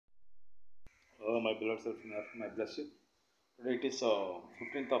my beloved self, I bless you. Today it is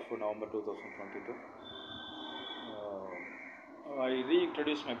 15th of November 2022. I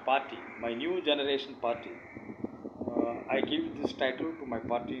reintroduce my party, my new generation party. I give this title to my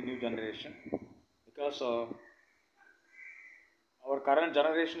party, New Generation, because our current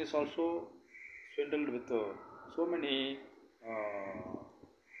generation is also swindled with so many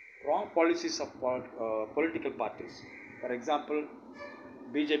wrong policies of political parties. For example,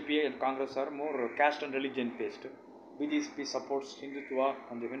 BJP and Congress are more caste and religion based. BJP supports Hindutva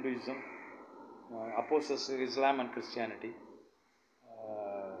and Hinduism, opposes Islam and Christianity.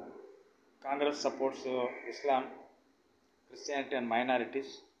 Congress supports Islam, Christianity and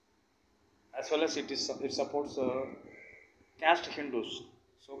minorities, as well as it supports caste Hindus,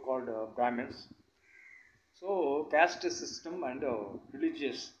 so-called Brahmins. So caste system and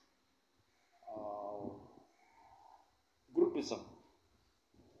religious groupism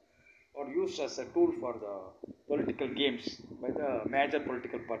are used as a tool for the political games by the major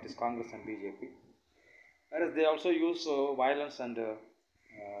political parties, Congress and BJP. Whereas they also use violence and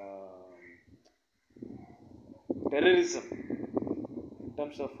terrorism in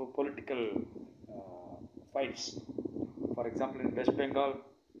terms of political fights. For example, in West Bengal,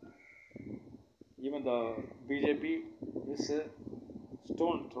 even the BJP is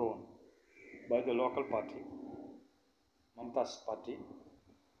stone thrown by the local party, Mamta's party,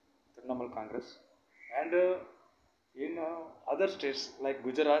 Trinamool Congress, and in other states like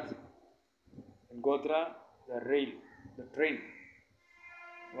Gujarat, in Godhra, the train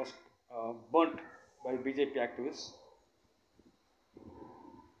was burnt by BJP activists.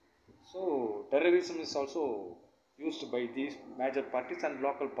 So terrorism is also used by these major parties and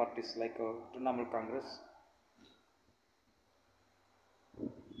local parties like Trinamool Congress.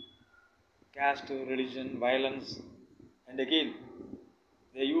 Caste, religion, violence, and again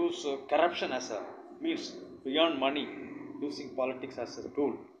they use corruption as a means to earn money using politics as a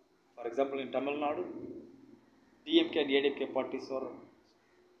tool. For example, in Tamil Nadu, DMK and ADK parties are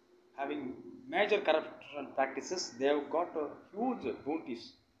having major corruption practices. They have got huge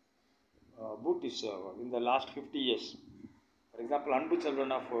booties in the last 50 years. For example, Anbu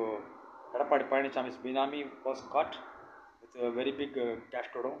children of Edapadi Palanichami's Binami was caught with very big cash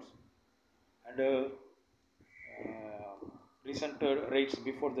drawdowns, and recent raids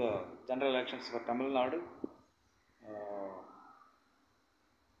before the general elections for Tamil Nadu,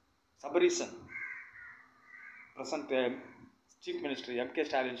 Sabarisan, present Chief Minister M.K.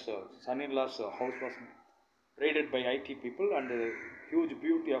 Stalin's son-in-law's house was raided by IT people, and huge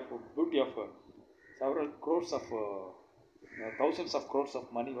booty of several crores of thousands of crores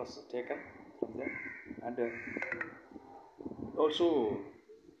of money was taken from them, and also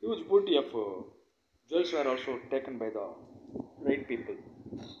huge booty of jewels were also taken by the raid people.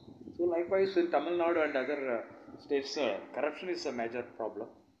 So likewise in Tamil Nadu and other states, corruption is a major problem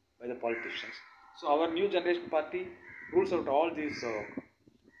by the politicians. So our new generation party rules out all these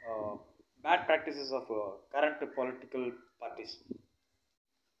bad practices of current political parties.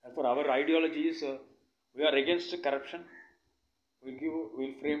 And for our ideology is we are against corruption.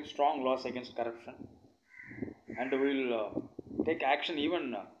 We'll frame strong laws against corruption, and we'll take action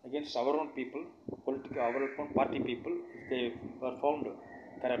even against our own people, our own party people, if they were found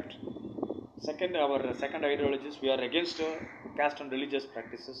corrupt. Our second ideology is we are against caste and religious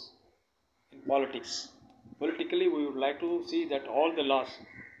practices in politics. Politically, we would like to see that all the laws,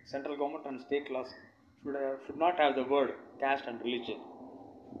 central government and state laws, should not have the word caste and religion,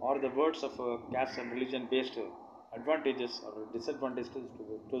 or the words of caste and religion based advantages or disadvantages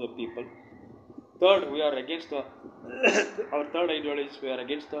to the people. Third, we are against our third ideology is we are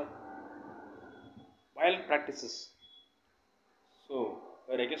against the violent practices. So,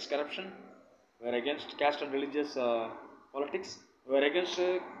 we are against corruption, we are against caste and religious politics, we are against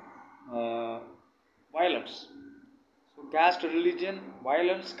violence. So, caste, religion,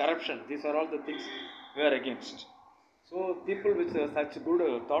 violence, corruption, these are all the things we are against. So, people with such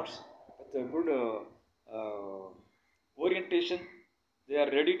good thoughts, with a good orientation, they are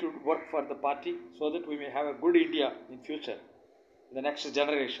ready to work for the party so that we may have a good India in future, in the next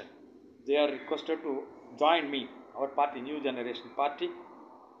generation. They are requested to join me, our party, New Generation Party,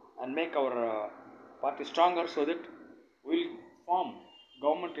 and make our party stronger so that we will form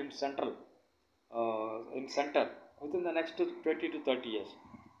government in center within the next 20 to 30 years,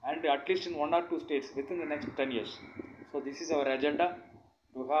 and at least in 1 or 2 states within the next 10 years. So this is our agenda,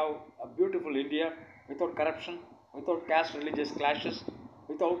 to have a beautiful India without corruption, without caste religious clashes,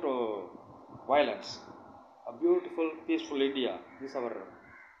 without violence. A beautiful, peaceful India is our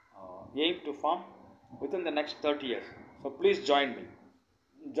aim to form within the next 30 years. So please join me.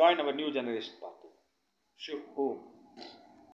 Join our New Generation Party. Shiv Om.